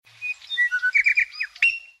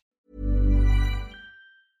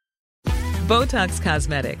Botox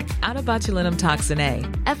Cosmetic, out of botulinum toxin A,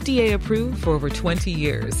 FDA approved for over 20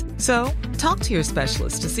 years. So, talk to your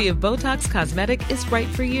specialist to see if Botox Cosmetic is right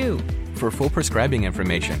for you. For full prescribing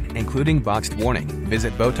information, including boxed warning,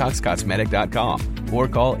 visit BotoxCosmetic.com or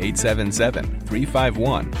call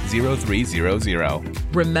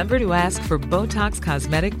 877-351-0300. Remember to ask for Botox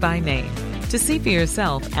Cosmetic by name. To see for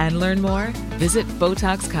yourself and learn more, visit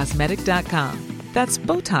BotoxCosmetic.com. That's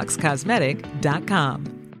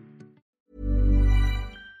BotoxCosmetic.com.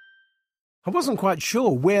 I wasn't quite sure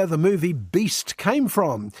where the movie Beast came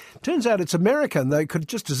from. Turns out it's American, though it could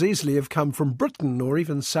just as easily have come from Britain or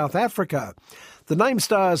even South Africa. The name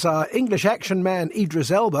stars are English action man Idris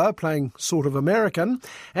Alba, playing sort of American,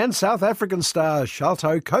 and South African star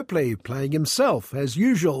Sharlto Copley, playing himself, as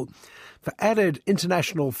usual. For added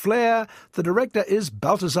international flair, the director is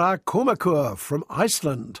Baltasar Kormakur from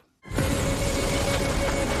Iceland.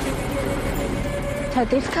 Dad,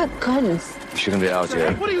 they've got guns. Shouldn't be out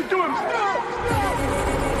here. What are you doing?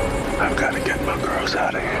 I've got to get my girls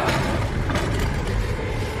out of here.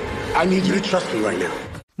 I need you to trust me right now.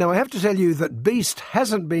 Now, I have to tell you that Beast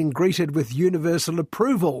hasn't been greeted with universal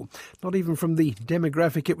approval, not even from the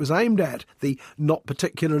demographic it was aimed at, the not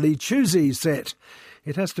particularly choosy set.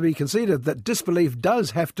 It has to be conceded that disbelief does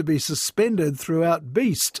have to be suspended throughout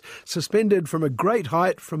Beast, suspended from a great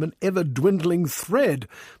height from an ever-dwindling thread.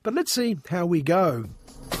 But let's see how we go.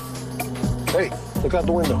 Hey, look out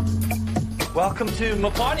the window. Welcome to my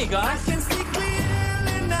party, guys.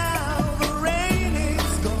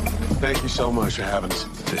 Thank you so much for having us.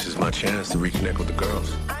 This is my chance to reconnect with the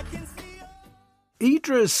girls.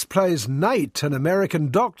 Idris plays Nate, an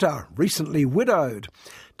American doctor, recently widowed.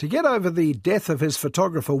 To get over the death of his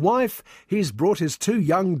photographer wife, he's brought his 2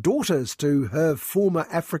 young daughters to her former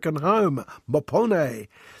African home, Mopone.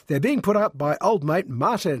 They're being put up by old mate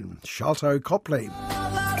Martin, Sharlto Copley.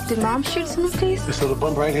 Did Mom shoot some of these? This little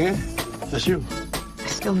bump right here, that's you. I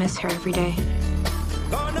still miss her every day.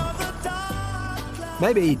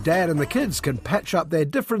 Maybe Dad and the kids can patch up their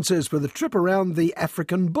differences with a trip around the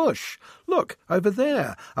African bush. Look, over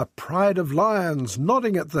there, a pride of lions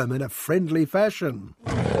nodding at them in a friendly fashion.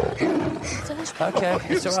 Okay,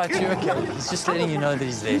 it's all right, you're okay. He's just letting you know that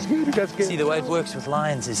he's there. See, the way it works with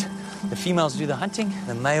lions is the females do the hunting,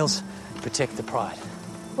 the males protect the pride.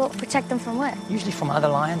 Well, protect them from what? Usually from other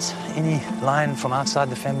lions. Any lion from outside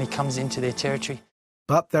the family comes into their territory.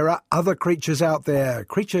 But there are other creatures out there,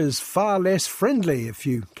 creatures far less friendly, if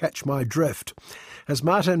you catch my drift. As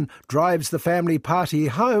Martin drives the family party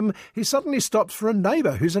home, he suddenly stops for a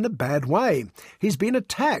neighbour who's in a bad way. He's been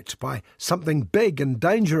attacked by something big and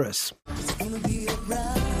dangerous.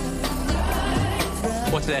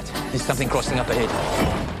 What's that? There's something crossing up ahead.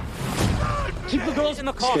 Keep the girls in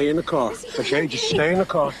the car. Stay in the car. Okay, just stay in the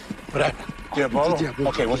car. But Diabolo?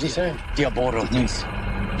 Okay, what's he saying? Diabolo means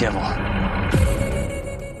devil.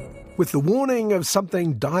 With the warning of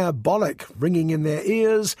something diabolic ringing in their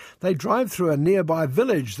ears, they drive through a nearby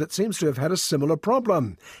village that seems to have had a similar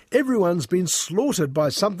problem. Everyone's been slaughtered by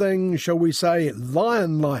something, shall we say,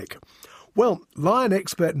 lion-like. Well, lion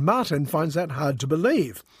expert Martin finds that hard to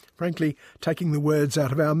believe, frankly, taking the words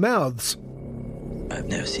out of our mouths. I've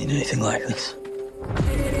never seen anything like this.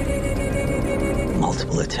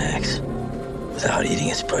 Multiple attacks without eating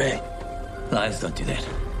its prey. Lions don't do that.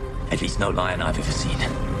 At least no lion I've ever seen.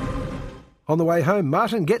 On the way home,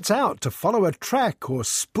 Martin gets out to follow a track or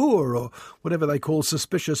spoor or whatever they call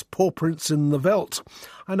suspicious paw prints in the veldt.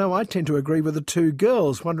 I know I tend to agree with the 2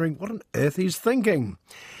 girls, wondering what on earth he's thinking.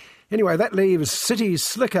 Anyway, that leaves city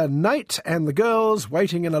slicker Nate and the girls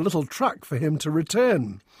waiting in a little truck for him to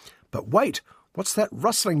return. But wait, what's that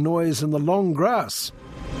rustling noise in the long grass?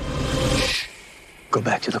 Shh. Go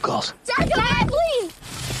back to the calls. Dad, please!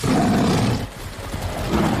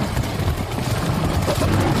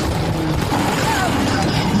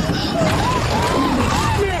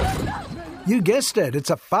 You guessed it, it's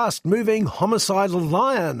a fast-moving, homicidal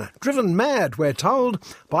lion, driven mad, we're told,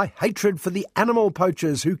 by hatred for the animal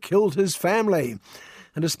poachers who killed his family.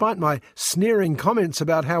 And despite my sneering comments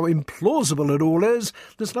about how implausible it all is,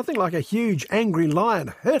 there's nothing like a huge, angry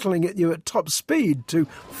lion hurtling at you at top speed to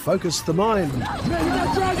focus the mind.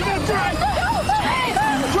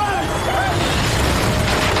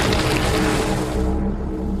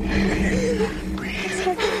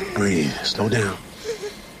 Breathe. Slow down.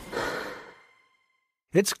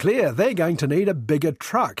 It's clear they're going to need a bigger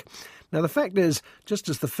truck. Now, the fact is, just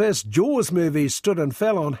as the first Jaws movie stood and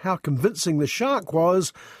fell on how convincing the shark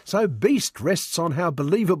was, so Beast rests on how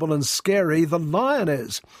believable and scary the lion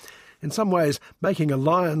is. In some ways, making a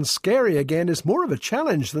lion scary again is more of a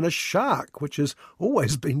challenge than a shark, which has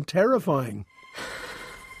always been terrifying.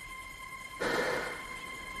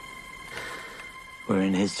 We're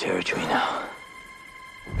in his territory now.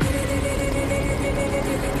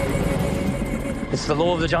 It's the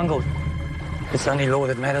law of the jungle. It's the only law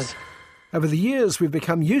that matters. Over the years, we've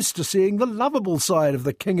become used to seeing the lovable side of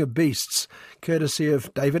the King of Beasts, courtesy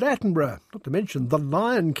of David Attenborough, not to mention the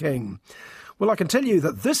Lion King. Well, I can tell you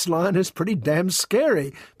that this lion is pretty damn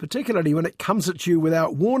scary, particularly when it comes at you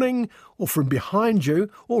without warning, or from behind you,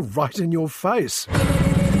 or right in your face. I'm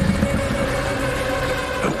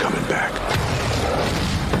coming back.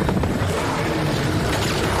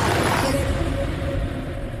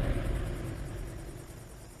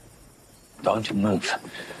 Don't move,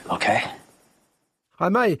 okay? I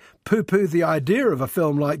may poo-poo the idea of a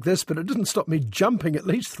film like this, but it didn't stop me jumping at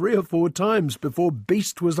least 3 or 4 times before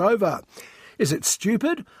Beast was over. Is it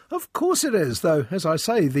stupid? Of course it is, though, as I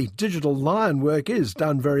say, the digital lion work is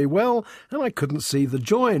done very well, and I couldn't see the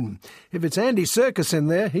join. If it's Andy Serkis in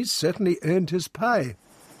there, he's certainly earned his pay.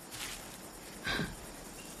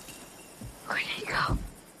 Where did he go?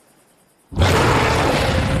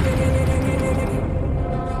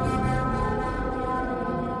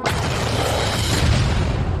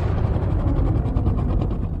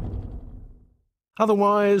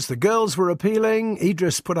 Otherwise, the girls were appealing,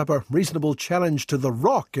 Idris put up a reasonable challenge to The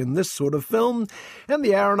Rock in this sort of film, and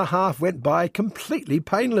the hour and a half went by completely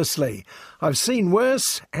painlessly. I've seen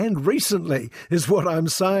worse, and recently, is what I'm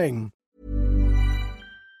saying.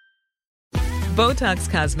 Botox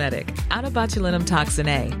Cosmetic, out of botulinum toxin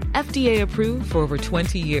A, FDA approved for over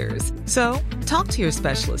 20 years. So, talk to your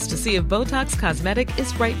specialist to see if Botox Cosmetic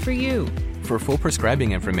is right for you. For full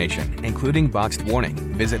prescribing information, including boxed warning,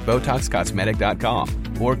 visit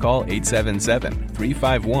BotoxCosmetic.com or call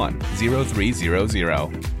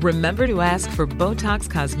 877-351-0300. Remember to ask for Botox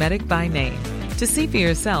Cosmetic by name. To see for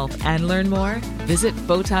yourself and learn more, visit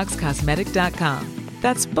BotoxCosmetic.com.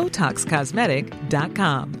 That's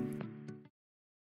BotoxCosmetic.com.